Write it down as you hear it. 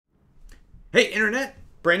Hey Internet,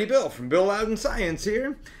 Brainy Bill from Bill Louden Science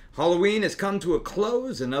here. Halloween has come to a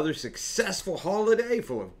close, another successful holiday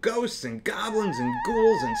full of ghosts and goblins and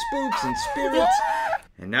ghouls and spooks and spirits.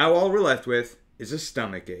 And now all we're left with is a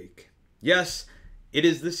stomach ache. Yes, it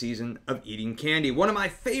is the season of eating candy, one of my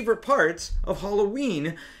favorite parts of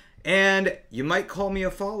Halloween. And you might call me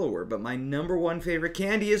a follower, but my #1 favorite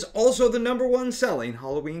candy is also the #1 selling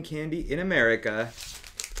Halloween candy in America.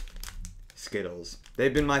 Skittles.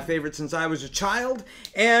 They've been my favorite since I was a child,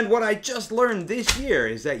 and what I just learned this year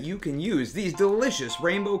is that you can use these delicious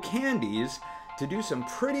rainbow candies to do some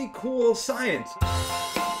pretty cool science.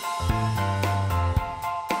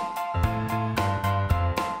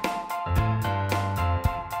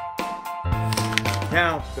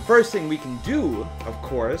 Now, the first thing we can do, of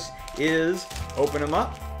course, is open them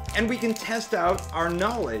up, and we can test out our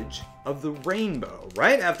knowledge of the rainbow,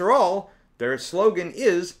 right? After all, their slogan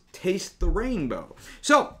is taste the rainbow.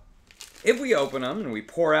 So, if we open them and we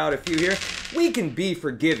pour out a few here, we can be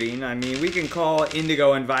forgiving. I mean, we can call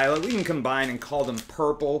indigo and violet, we can combine and call them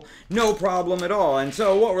purple, no problem at all. And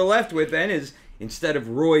so what we're left with then is, instead of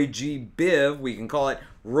Roy G. Biv, we can call it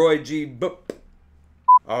Roy G. Bup.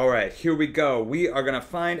 Alright, here we go. We are gonna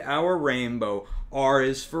find our rainbow. R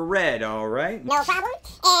is for red, alright? No problem.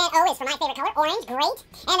 And O is for my favorite color, orange, great.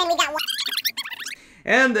 And then we got one.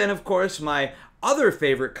 And then, of course, my other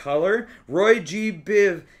favorite color, Roy G.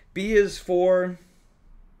 Biv. B is for,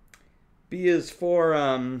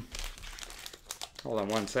 hold on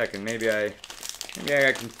one second, maybe I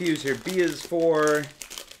got confused here. B is for,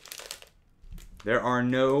 there are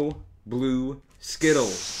no blue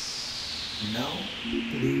Skittles. No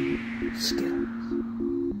blue Skittles.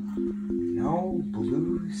 No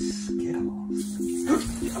blue Skittles.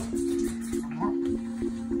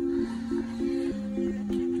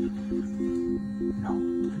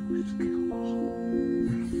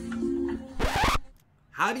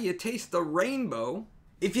 How do you taste the rainbow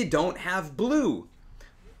if you don't have blue?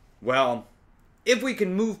 Well, if we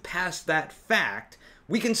can move past that fact,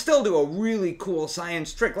 we can still do a really cool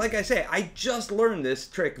science trick. Like I say, I just learned this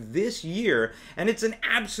trick this year, and it's an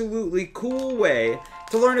absolutely cool way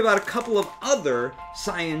to learn about a couple of other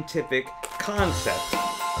scientific concepts.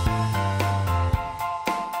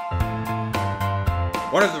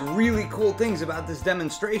 One of the really cool things about this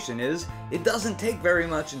demonstration is it doesn't take very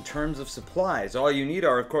much in terms of supplies. All you need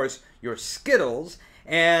are, of course, your Skittles,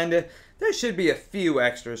 and there should be a few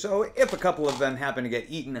extra. So if a couple of them happen to get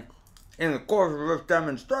eaten in the course of this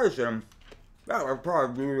demonstration, that would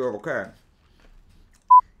probably be okay.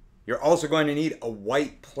 You're also going to need a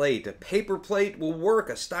white plate. A paper plate will work,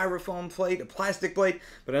 a styrofoam plate, a plastic plate,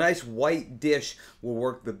 but a nice white dish will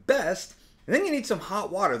work the best. And then you need some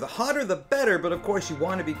hot water. The hotter the better, but of course you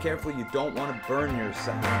want to be careful. You don't want to burn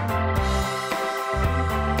yourself.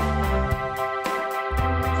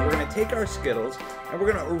 So we're going to take our Skittles and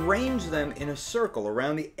we're going to arrange them in a circle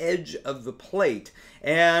around the edge of the plate.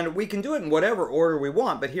 And we can do it in whatever order we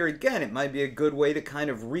want, but here again, it might be a good way to kind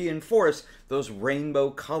of reinforce those rainbow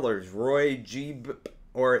colors. Roy G. B,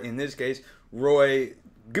 or in this case, Roy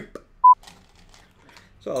G.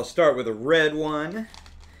 So I'll start with a red one.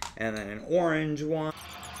 And then an orange one.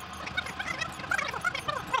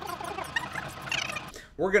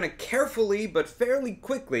 We're going to carefully but fairly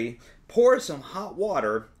quickly pour some hot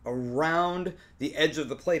water around the edge of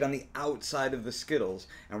the plate on the outside of the Skittles.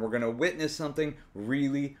 And we're going to witness something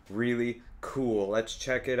really, really cool. Let's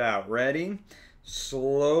check it out. Ready?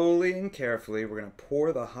 Slowly and carefully, we're going to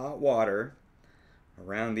pour the hot water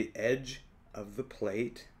around the edge of the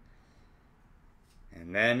plate.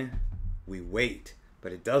 And then we wait.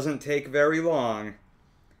 But it doesn't take very long,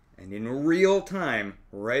 and in real time,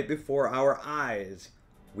 right before our eyes,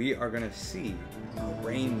 we are going to see a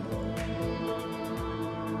rainbow.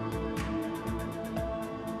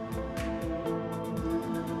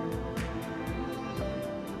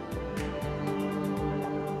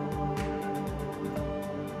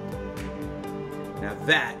 Now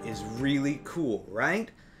that is really cool, right?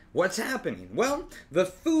 What's happening? Well, the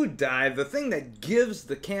food dye, the thing that gives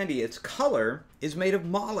the candy its color, is made of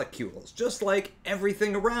molecules, just like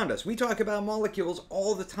everything around us. We talk about molecules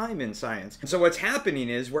all the time in science. And so what's happening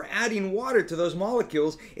is we're adding water to those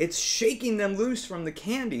molecules, it's shaking them loose from the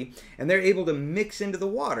candy, and they're able to mix into the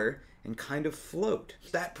water and kind of float.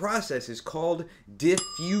 That process is called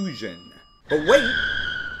diffusion. But wait,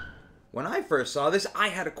 when I first saw this, I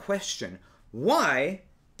had a question. Why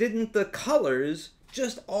didn't the colors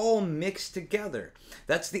just all mixed together?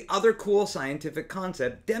 That's the other cool scientific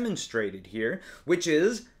concept demonstrated here, which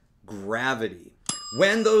is gravity.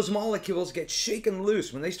 When those molecules get shaken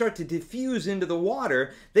loose, when they start to diffuse into the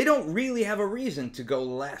water, they don't really have a reason to go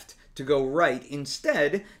left, to go right.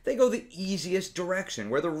 Instead, they go the easiest direction,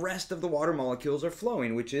 where the rest of the water molecules are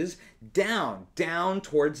flowing, which is down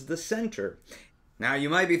towards the center. Now you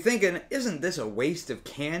might be thinking, isn't this a waste of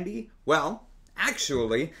candy? Well,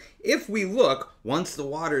 actually, if we look, once the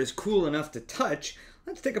water is cool enough to touch,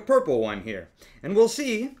 let's take a purple one here, and we'll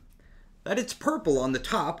see that it's purple on the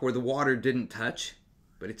top where the water didn't touch,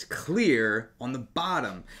 but it's clear on the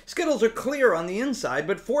bottom. Skittles are clear on the inside,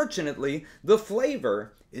 but fortunately, the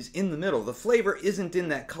flavor is in the middle. The flavor isn't in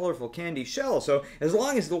that colorful candy shell, so as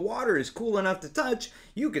long as the water is cool enough to touch,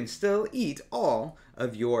 you can still eat all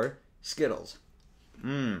of your Skittles.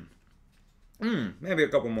 Maybe a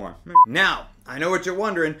couple more. Now, I know what you're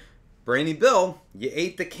wondering. Brainy Bill, you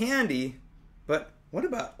ate the candy, but what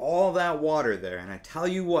about all that water there? And I tell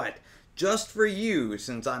you what, just for you,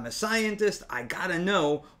 since I'm a scientist, I gotta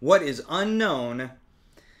know what is unknown.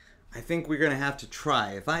 I think we're gonna have to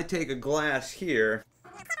try. If I take a glass here.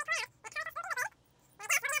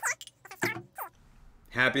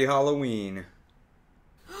 Happy Halloween.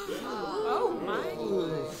 Oh my.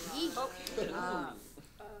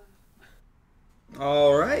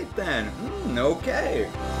 All right then. Okay.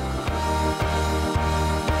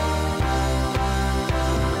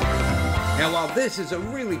 Now, while this is a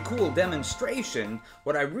really cool demonstration,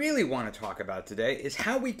 what I really want to talk about today is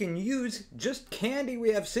how we can use just candy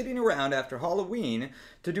we have sitting around after Halloween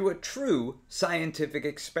to do a true scientific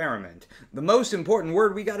experiment. The most important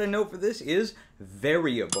word we got to know for this is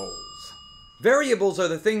variables. Variables are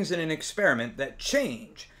the things in an experiment that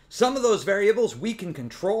change. Some of those variables we can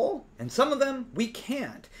control, and some of them we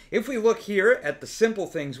can't. If we look here at the simple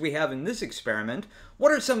things we have in this experiment,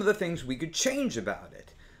 what are some of the things we could change about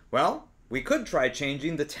it? Well, we could try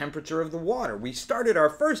changing the temperature of the water. We started our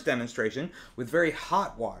first demonstration with very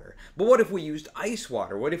hot water. But what if we used ice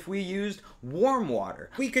water? What if we used warm water?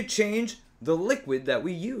 We could change the liquid that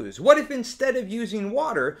we use. What if instead of using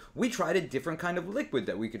water, we tried a different kind of liquid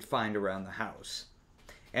that we could find around the house?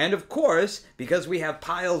 And of course, because we have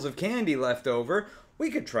piles of candy left over, we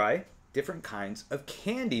could try different kinds of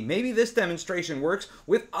candy. Maybe this demonstration works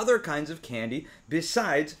with other kinds of candy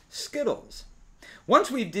besides Skittles.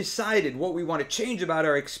 Once we've decided what we want to change about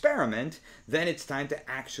our experiment, then it's time to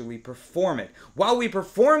actually perform it. While we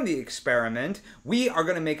perform the experiment, we are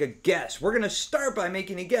going to make a guess. We're going to start by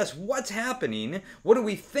making a guess. What's happening? What do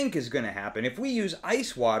we think is going to happen? If we use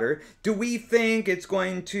ice water, do we think it's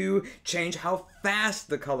going to change how fast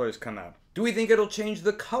the colors come out? Do we think it'll change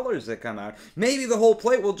the colors that come out? Maybe the whole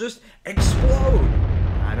plate will just explode.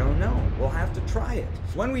 I don't know. We'll have to try it.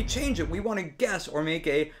 When we change it, we want to guess or make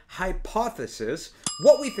a hypothesis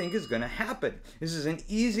what we think is going to happen. This is an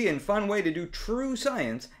easy and fun way to do true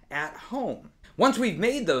science at home. Once we've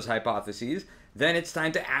made those hypotheses, then it's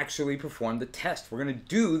time to actually perform the test. We're going to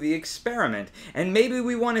do the experiment. And maybe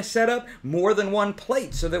we want to set up more than one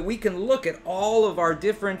plate so that we can look at all of our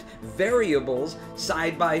different variables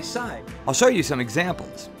side by side. I'll show you some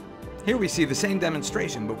examples. Here we see the same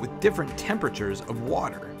demonstration, but with different temperatures of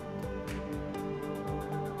water.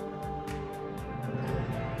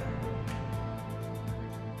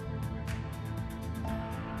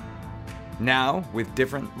 Now with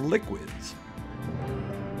different liquids.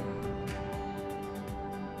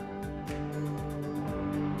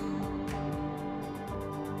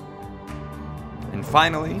 And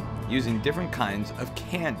finally, using different kinds of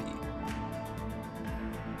candy.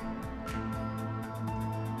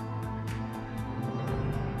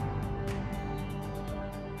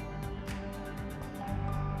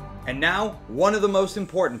 And now, one of the most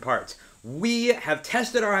important parts. We have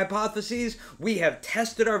tested our hypotheses, we have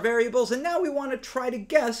tested our variables, and now we want to try to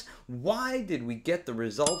guess why did we get the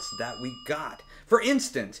results that we got. For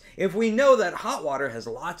instance, if we know that hot water has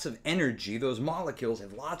lots of energy, those molecules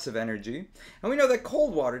have lots of energy, and we know that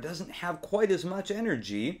cold water doesn't have quite as much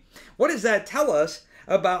energy, what does that tell us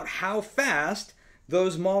about how fast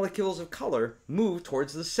those molecules of color move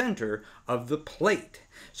towards the center of the plate?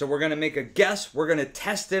 So we're going to make a guess, we're going to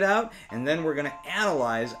test it out, and then we're going to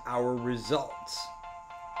analyze our results.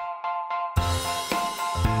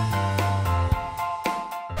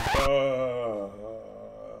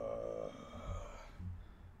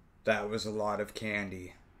 That was a lot of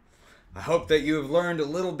candy. I hope that you have learned a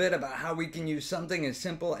little bit about how we can use something as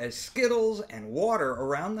simple as Skittles and water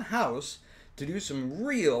around the house to do some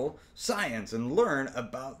real science and learn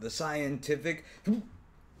about the scientific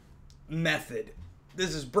method.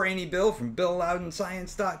 This is Brainy Bill from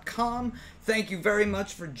BillLoudenscience.com. Thank you very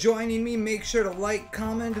much for joining me. Make sure to like,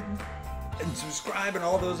 comment, and subscribe and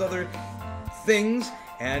all those other things.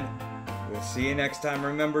 And We'll see you next time.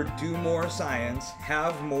 Remember, do more science,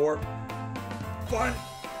 have more fun.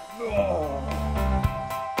 Oh.